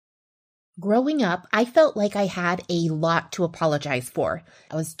Growing up, I felt like I had a lot to apologize for.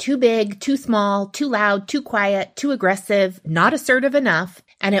 I was too big, too small, too loud, too quiet, too aggressive, not assertive enough.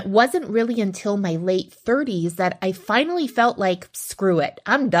 And it wasn't really until my late 30s that I finally felt like, screw it,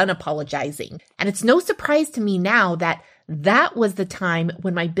 I'm done apologizing. And it's no surprise to me now that was the time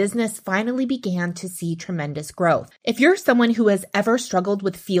when my business finally began to see tremendous growth. If you're someone who has ever struggled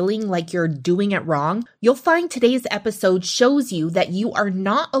with feeling like you're doing it wrong, you'll find today's episode shows you that you are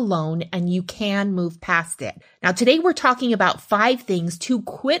not alone and you can move past it. Now, today we're talking about 5 things to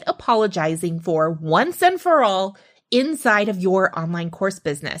quit apologizing for once and for all inside of your online course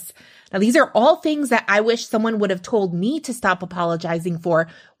business. Now, these are all things that I wish someone would have told me to stop apologizing for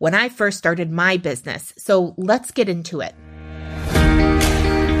when I first started my business. So let's get into it.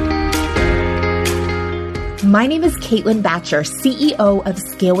 My name is Caitlin Batcher, CEO of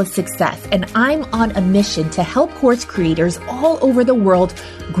Scale with Success, and I'm on a mission to help course creators all over the world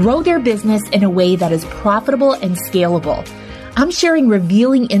grow their business in a way that is profitable and scalable. I'm sharing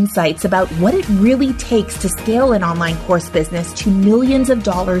revealing insights about what it really takes to scale an online course business to millions of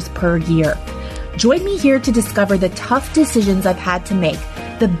dollars per year. Join me here to discover the tough decisions I've had to make,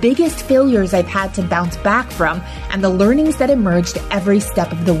 the biggest failures I've had to bounce back from, and the learnings that emerged every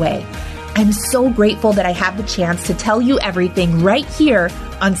step of the way. I'm so grateful that I have the chance to tell you everything right here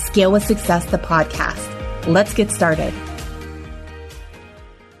on Scale with Success, the podcast. Let's get started.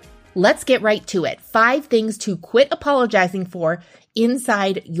 Let's get right to it. 5 things to quit apologizing for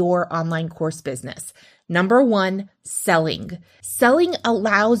inside your online course business. Number 1, selling. Selling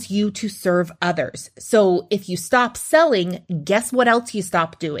allows you to serve others. So if you stop selling, guess what else you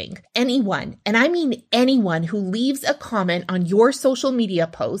stop doing? Anyone, and I mean anyone who leaves a comment on your social media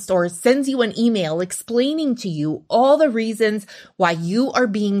post or sends you an email explaining to you all the reasons why you are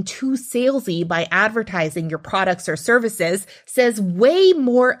being too salesy by advertising your products or services says way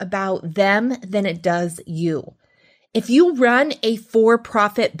more about them than it does you. If you run a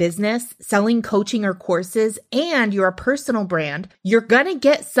for-profit business selling coaching or courses and you're a personal brand, you're going to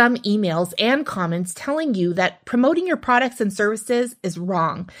get some emails and comments telling you that promoting your products and services is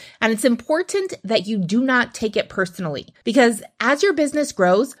wrong. And it's important that you do not take it personally because as your business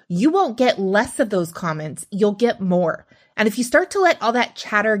grows, you won't get less of those comments, you'll get more. And if you start to let all that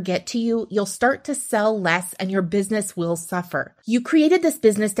chatter get to you, you'll start to sell less and your business will suffer. You created this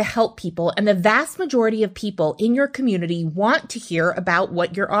business to help people, and the vast majority of people in your community want to hear about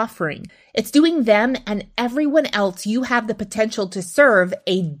what you're offering. It's doing them and everyone else you have the potential to serve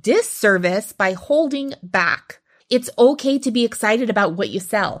a disservice by holding back. It's okay to be excited about what you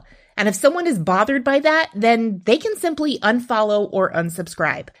sell. And if someone is bothered by that, then they can simply unfollow or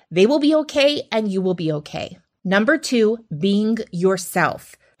unsubscribe. They will be okay and you will be okay. Number 2, being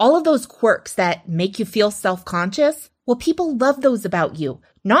yourself. All of those quirks that make you feel self-conscious, well, people love those about you.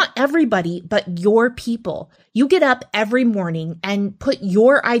 Not everybody, but your people. You get up every morning and put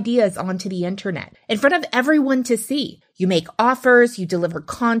your ideas onto the internet in front of everyone to see. You make offers, you deliver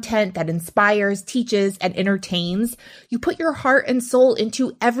content that inspires, teaches, and entertains. You put your heart and soul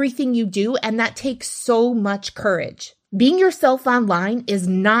into everything you do, and that takes so much courage. Being yourself online is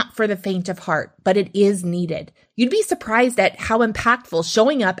not for the faint of heart, but it is needed. You'd be surprised at how impactful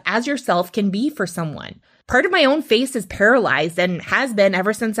showing up as yourself can be for someone. Part of my own face is paralyzed and has been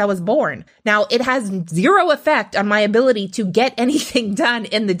ever since I was born. Now, it has zero effect on my ability to get anything done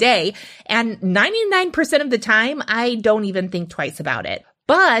in the day, and 99% of the time, I don't even think twice about it.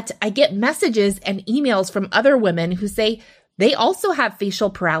 But I get messages and emails from other women who say, they also have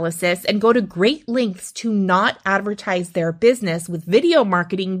facial paralysis and go to great lengths to not advertise their business with video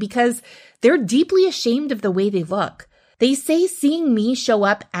marketing because they're deeply ashamed of the way they look. They say seeing me show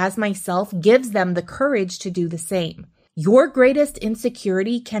up as myself gives them the courage to do the same. Your greatest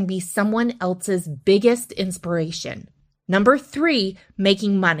insecurity can be someone else's biggest inspiration. Number 3,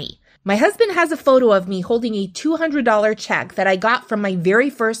 making money. My husband has a photo of me holding a $200 check that I got from my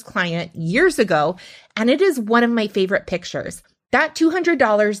very first client years ago, and it is one of my favorite pictures. That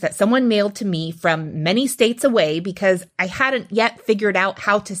 $200 that someone mailed to me from many states away because I hadn't yet figured out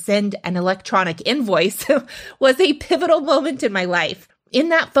how to send an electronic invoice was a pivotal moment in my life. In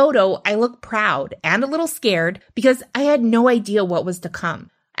that photo, I look proud and a little scared because I had no idea what was to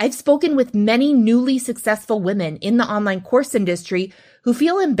come. I've spoken with many newly successful women in the online course industry who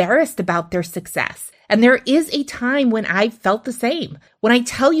feel embarrassed about their success. And there is a time when I felt the same. When I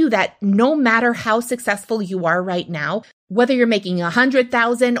tell you that no matter how successful you are right now, whether you're making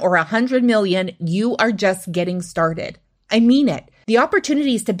 100,000 or 100 million, you are just getting started. I mean it. The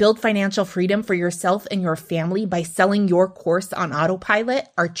opportunities to build financial freedom for yourself and your family by selling your course on autopilot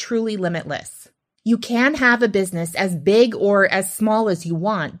are truly limitless. You can have a business as big or as small as you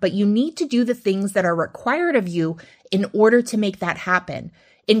want, but you need to do the things that are required of you in order to make that happen,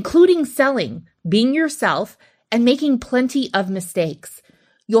 including selling, being yourself, and making plenty of mistakes.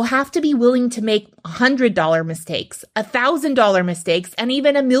 You'll have to be willing to make $100 mistakes, $1,000 mistakes, and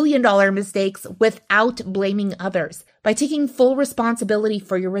even $1 million mistakes without blaming others, by taking full responsibility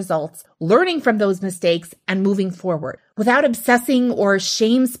for your results, learning from those mistakes, and moving forward, without obsessing or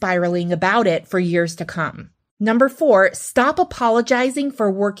shame spiraling about it for years to come. Number 4, stop apologizing for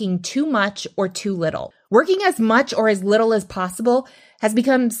working too much or too little. Working as much or as little as possible has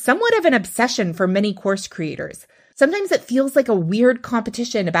become somewhat of an obsession for many course creators. Sometimes it feels like a weird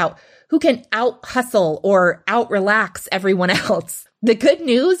competition about who can out-hustle or out-relax everyone else. The good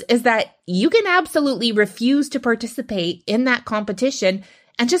news is that you can absolutely refuse to participate in that competition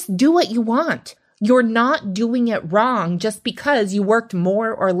and just do what you want. You're not doing it wrong just because you worked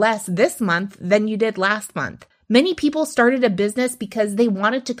more or less this month than you did last month. Many people started a business because they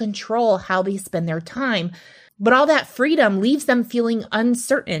wanted to control how they spend their time. But all that freedom leaves them feeling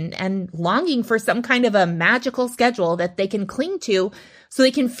uncertain and longing for some kind of a magical schedule that they can cling to so they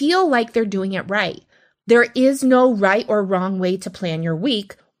can feel like they're doing it right. There is no right or wrong way to plan your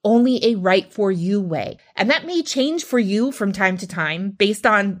week, only a right for you way. And that may change for you from time to time based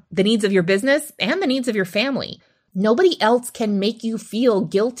on the needs of your business and the needs of your family. Nobody else can make you feel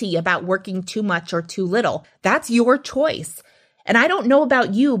guilty about working too much or too little. That's your choice. And I don't know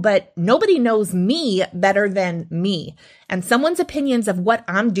about you, but nobody knows me better than me. And someone's opinions of what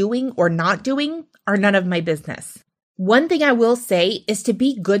I'm doing or not doing are none of my business. One thing I will say is to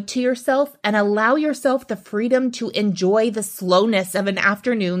be good to yourself and allow yourself the freedom to enjoy the slowness of an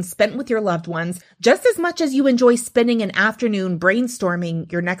afternoon spent with your loved ones just as much as you enjoy spending an afternoon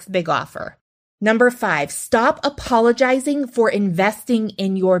brainstorming your next big offer. Number 5, stop apologizing for investing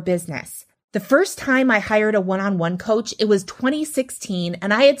in your business. The first time I hired a one-on-one coach, it was 2016,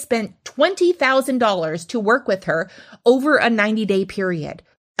 and I had spent $20,000 to work with her over a 90-day period.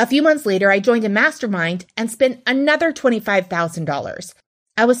 A few months later, I joined a mastermind and spent another $25,000.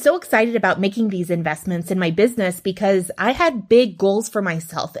 I was so excited about making these investments in my business because I had big goals for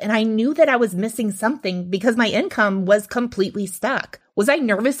myself, and I knew that I was missing something because my income was completely stuck. Was I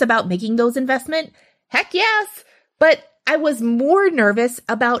nervous about making those investments? Heck yes! But I was more nervous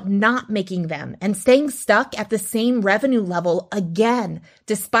about not making them and staying stuck at the same revenue level again,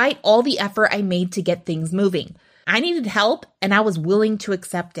 despite all the effort I made to get things moving. I needed help and I was willing to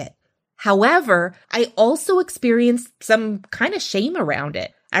accept it. However, I also experienced some kind of shame around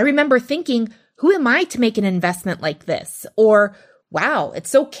it. I remember thinking, who am I to make an investment like this? Or, wow,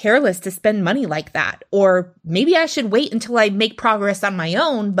 it's so careless to spend money like that. Or maybe I should wait until I make progress on my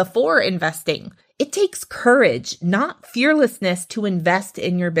own before investing. It takes courage, not fearlessness, to invest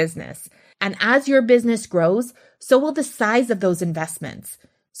in your business. And as your business grows, so will the size of those investments.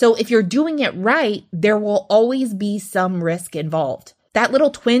 So if you're doing it right, there will always be some risk involved. That little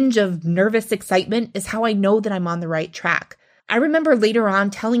twinge of nervous excitement is how I know that I'm on the right track. I remember later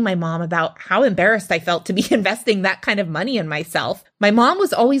on telling my mom about how embarrassed I felt to be investing that kind of money in myself. My mom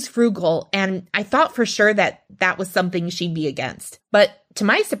was always frugal, and I thought for sure that that was something she'd be against. But to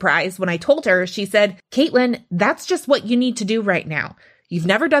my surprise, when I told her, she said, "Caitlin, that's just what you need to do right now. You've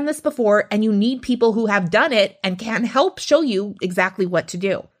never done this before, and you need people who have done it and can help show you exactly what to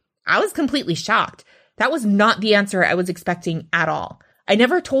do." I was completely shocked. That was not the answer I was expecting at all. I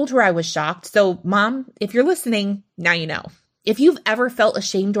never told her I was shocked, so Mom, if you're listening, now you know. If you've ever felt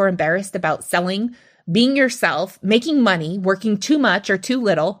ashamed or embarrassed about selling, being yourself, making money, working too much or too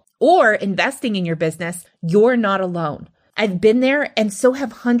little, or investing in your business, you're not alone. I've been there, and so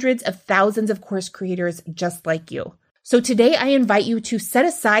have hundreds of thousands of course creators just like you. So today I invite you to set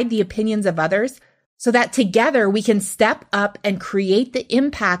aside the opinions of others so that together we can step up and create the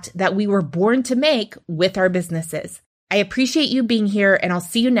impact that we were born to make with our businesses. I appreciate you being here, and I'll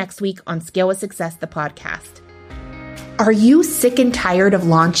see you next week on Scale with Success, the podcast. Are you sick and tired of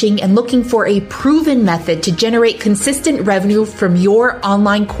launching and looking for a proven method to generate consistent revenue from your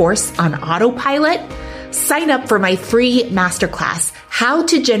online course on autopilot? Sign up for my free masterclass, How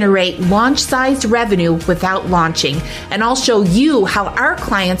to Generate Launch-Sized Revenue Without Launching, and I'll show you how our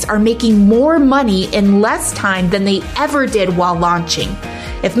clients are making more money in less time than they ever did while launching.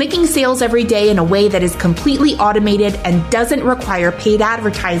 If making sales every day in a way that is completely automated and doesn't require paid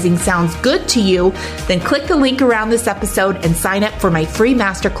advertising sounds good to you, then click the link around this episode and sign up for my free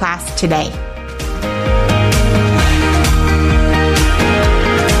masterclass today.